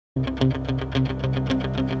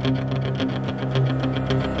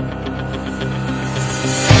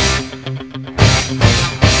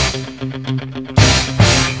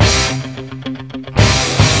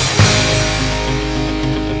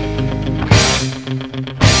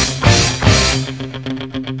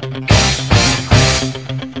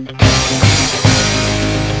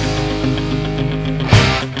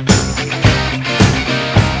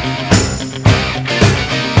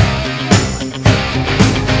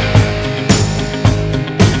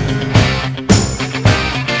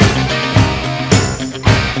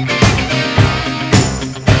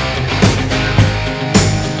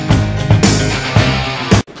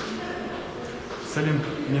Сәлем,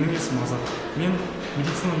 менің есімім Азат. Мен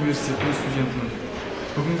медицина университетінің студентімін.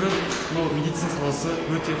 Бүгінгі медицина саласы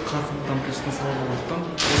өте қарқынды дамып келе жатқан сала болғандықтан,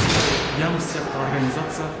 Iams сияқты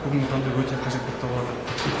организация бүгінгі таңда өте қажет болып табылады.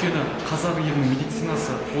 Өйткені қазақ елінің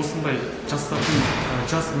медицинасы осындай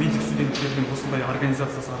жас медик студенттердің осындай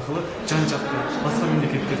организациясы арқылы жан-жақты басқа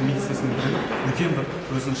мемлекеттердің медицинасымен бірігіп, үлкен бір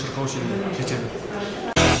өзінің шырқау шегіне жетеді.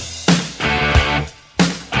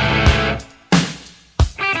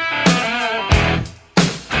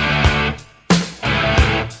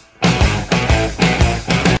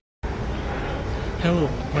 Hello,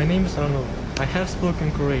 my name is Arnold. I have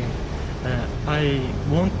spoken Korean. I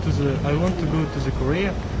want to go to the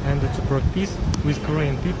Korea and to practice with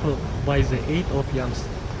Korean people by the aid of Iams.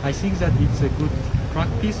 I think that it's a good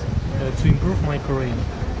practice to improve my Korean.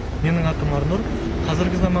 Менің атым Арнұр.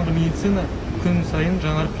 Қазіргі заманғы медицина күн сайын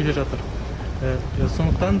жаңарып келе жатыр.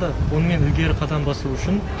 Сондықтан да онымен ілгері қадам басу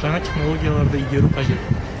үшін жаңа технологияларды игеру қажет.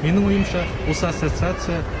 Менің ойымша, осы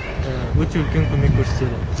ассоциация өте үлкен көмек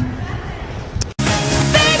көрсетеді.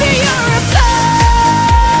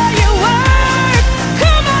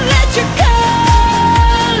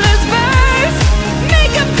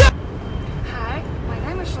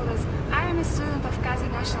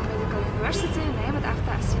 University named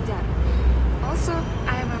after Asfendiярова. Also,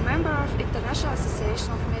 I am a member of International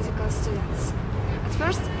Association of Medical Students. At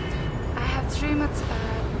first, I have dreamed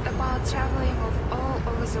about traveling all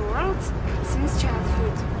over the world since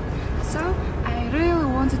childhood. So, I really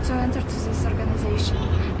wanted to enter to this organization,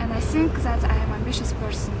 and I think that I am an ambitious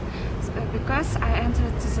person because I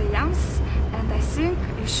entered to the Iams, and I think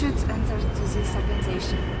you should enter to this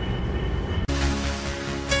organization.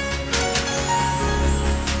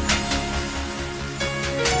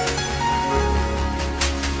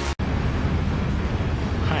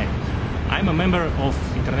 I'm a member of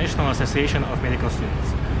International Association of Medical Students.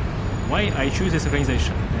 Why I choose this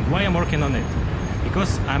organization and why I'm working on it?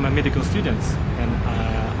 Because I'm a medical student and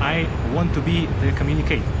I want to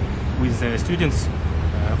communicate with the students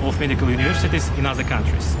of medical universities in other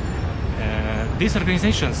countries. These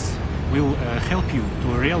organizations will help you to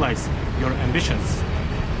realize your ambitions,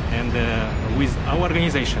 and with our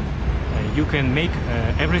organization you can make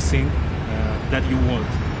everything that you want.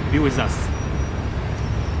 Be with us.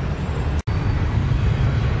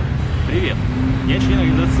 Привет, я член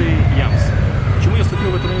организации Iams. Почему я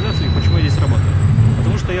вступил в эту организацию и почему я здесь работаю?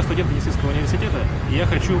 Потому что я студент Медицинского университета, и я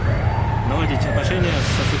хочу наладить отношения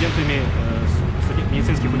со студентами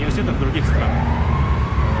медицинских университетов других стран.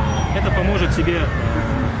 Это поможет тебе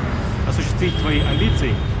осуществить твои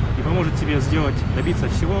амбиции и поможет тебе добиться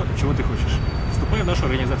всего, чего ты хочешь. Вступай в нашу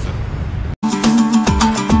организацию.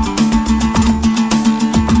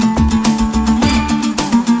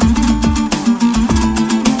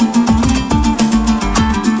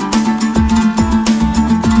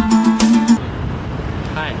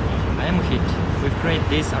 We've created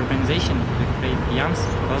this organization, we've created Iams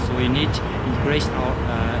because we need integration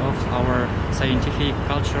of our scientific,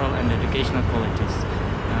 cultural and educational qualities.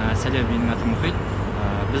 Сәлем, менің атым Мұхит.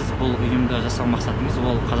 Біз бұл ұйымды жасау мақсатымыз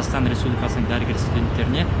ол Қазақстан Республикасының дәрігер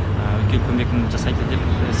студенттеріне үлкен көмегін жасайды деп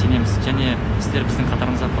сенеміз, және сіздер біздің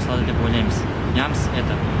қатарымызға қосылады деп ойлаймыз. Iams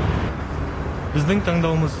это. Біздің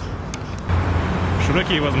таңдауымыз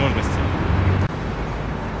широкие возможности.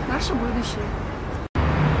 Наше будущее.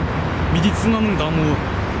 Медицинаның дамуы.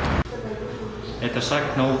 Это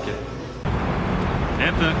шаг к науке.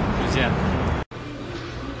 Это друзья.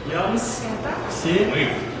 Iams. Это Все мы.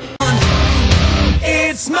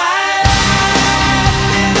 It's my